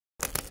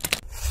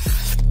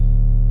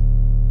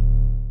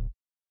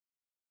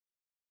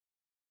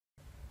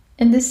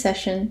In this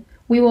session,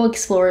 we will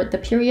explore the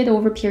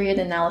period-over-period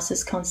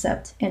analysis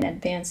concept in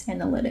advanced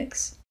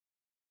analytics.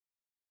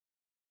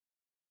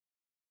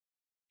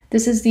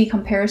 This is the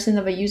comparison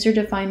of a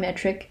user-defined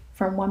metric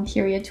from one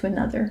period to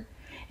another.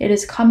 It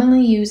is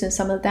commonly used in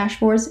some of the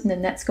dashboards in the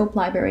Netskope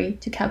library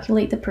to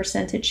calculate the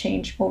percentage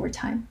change over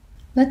time.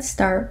 Let's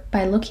start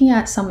by looking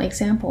at some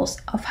examples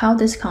of how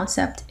this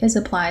concept is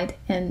applied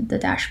in the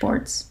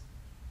dashboards.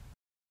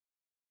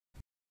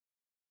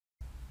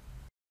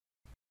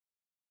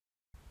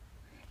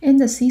 In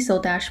the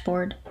CISO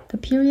dashboard, the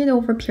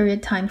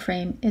period-over-period time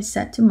frame is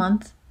set to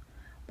month,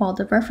 while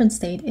the reference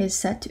date is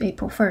set to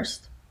April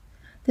 1st.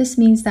 This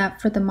means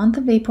that for the month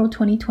of April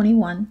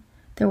 2021,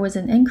 there was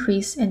an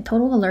increase in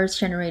total alerts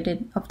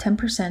generated of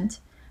 10%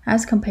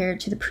 as compared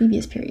to the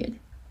previous period,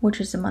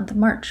 which is the month of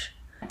March.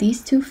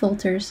 These two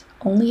filters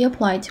only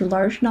apply to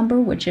large number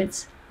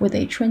widgets with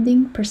a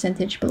trending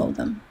percentage below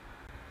them.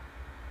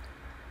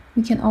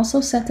 We can also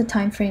set the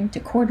time frame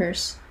to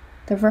quarters,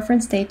 the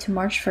reference date to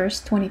March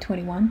 1st,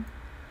 2021.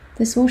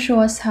 This will show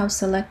us how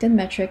selected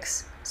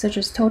metrics, such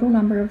as total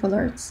number of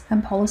alerts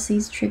and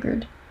policies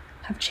triggered,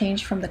 have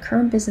changed from the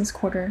current business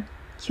quarter,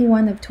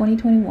 Q1 of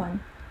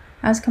 2021,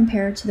 as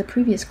compared to the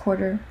previous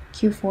quarter,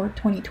 Q4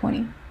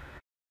 2020.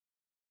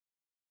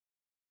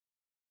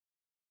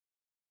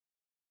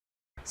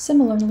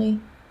 Similarly,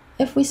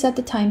 if we set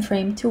the time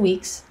frame to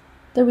weeks,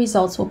 the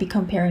results will be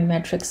comparing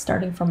metrics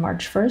starting from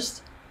March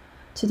 1st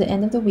to the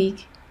end of the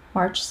week,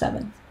 March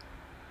 7th.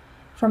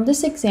 From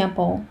this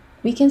example,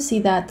 we can see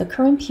that the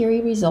current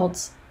period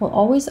results will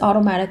always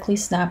automatically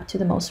snap to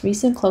the most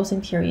recent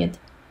closing period.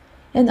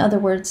 In other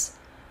words,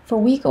 for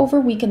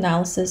week-over-week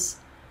analysis,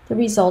 the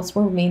results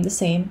will remain the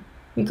same,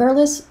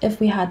 regardless if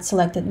we had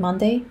selected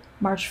Monday,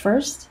 March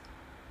 1st,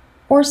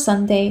 or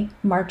Sunday,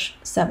 March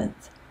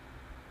 7th.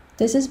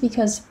 This is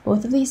because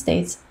both of these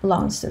dates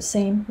belong to the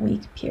same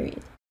week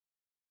period.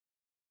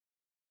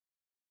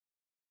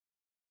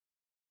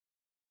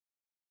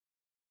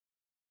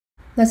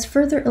 Let's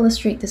further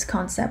illustrate this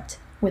concept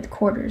with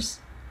quarters.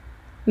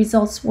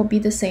 Results will be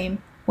the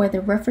same whether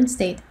reference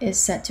date is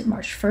set to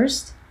March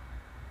 1st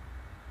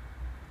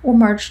or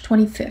March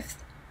 25th,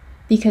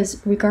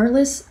 because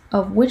regardless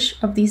of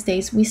which of these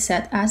days we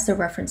set as the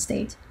reference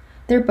date,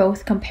 they're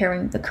both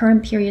comparing the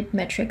current period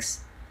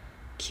metrics,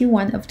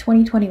 Q1 of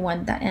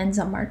 2021 that ends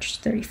on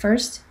March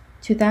 31st,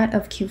 to that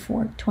of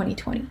Q4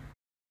 2020.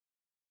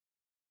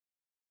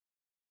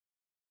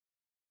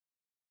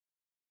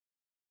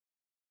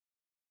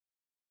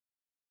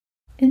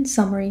 In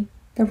summary,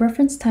 the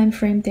reference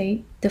timeframe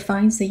date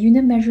defines the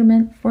unit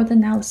measurement for the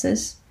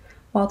analysis,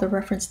 while the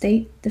reference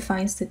date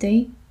defines the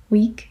day,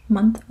 week,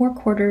 month, or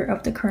quarter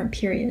of the current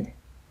period.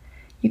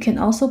 You can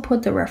also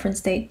put the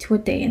reference date to a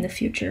day in the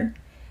future,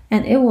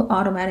 and it will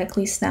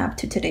automatically snap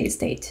to today's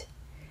date.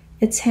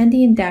 It's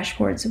handy in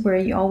dashboards where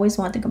you always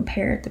want to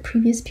compare the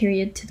previous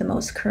period to the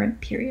most current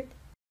period.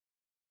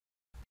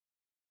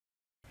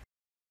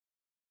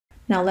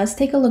 Now let's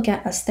take a look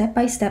at a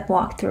step-by-step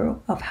walkthrough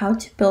of how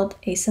to build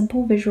a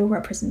simple visual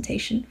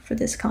representation for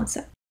this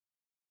concept.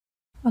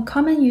 A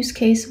common use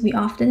case we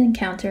often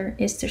encounter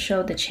is to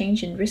show the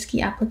change in risky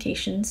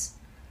applications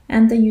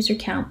and the user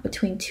count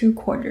between two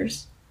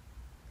quarters.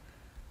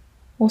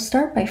 We'll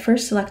start by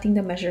first selecting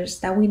the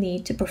measures that we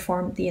need to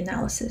perform the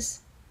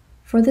analysis.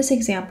 For this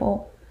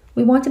example,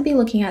 we want to be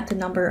looking at the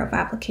number of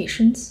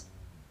applications,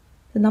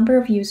 the number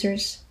of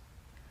users,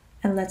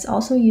 and let's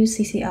also use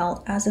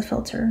CCL as a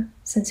filter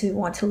since we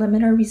want to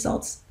limit our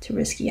results to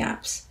risky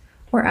apps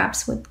or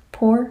apps with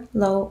poor,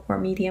 low, or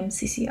medium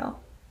CCL.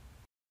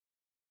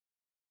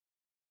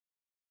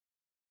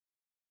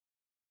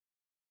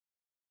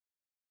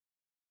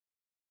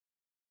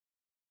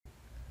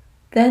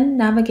 Then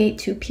navigate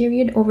to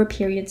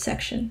period-over-period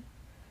section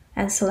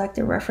and select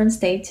the reference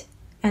date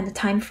and the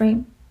time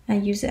frame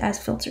and use it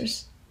as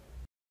filters.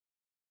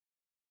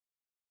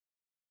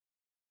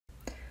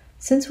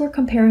 Since we're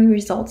comparing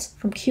results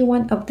from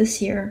Q1 of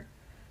this year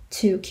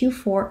to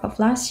Q4 of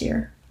last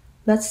year,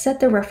 let's set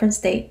the reference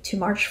date to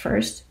March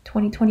 1st,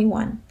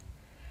 2021,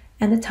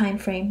 and the time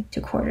frame to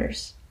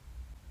quarters.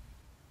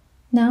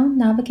 Now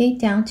navigate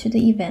down to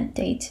the event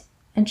date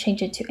and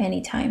change it to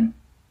any time.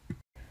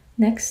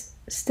 Next,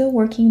 still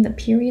working in the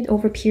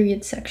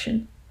period-over-period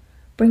section,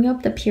 bring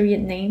up the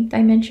period name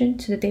dimension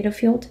to the data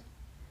field,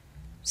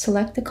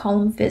 select the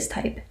column viz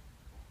type,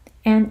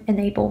 and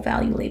enable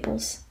value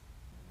labels.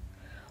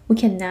 We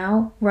can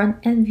now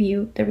run and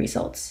view the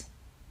results.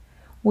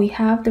 We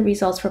have the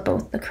results for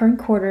both the current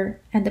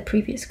quarter and the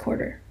previous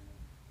quarter.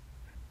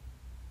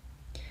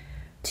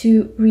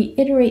 To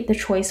reiterate the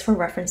choice for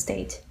reference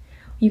date,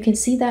 you can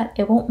see that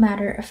it won't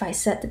matter if I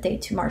set the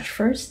date to March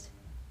 1st,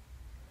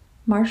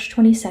 March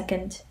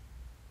 22nd,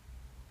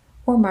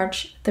 or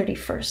March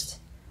 31st.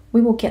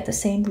 We will get the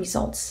same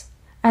results,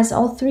 as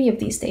all three of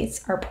these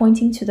dates are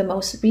pointing to the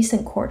most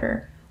recent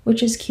quarter,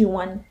 which is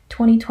Q1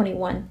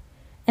 2021,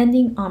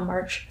 ending on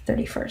March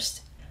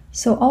 31st.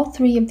 So all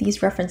three of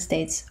these reference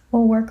dates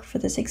will work for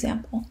this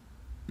example.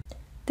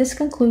 This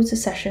concludes the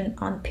session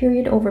on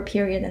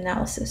period-over-period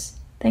analysis.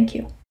 Thank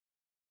you.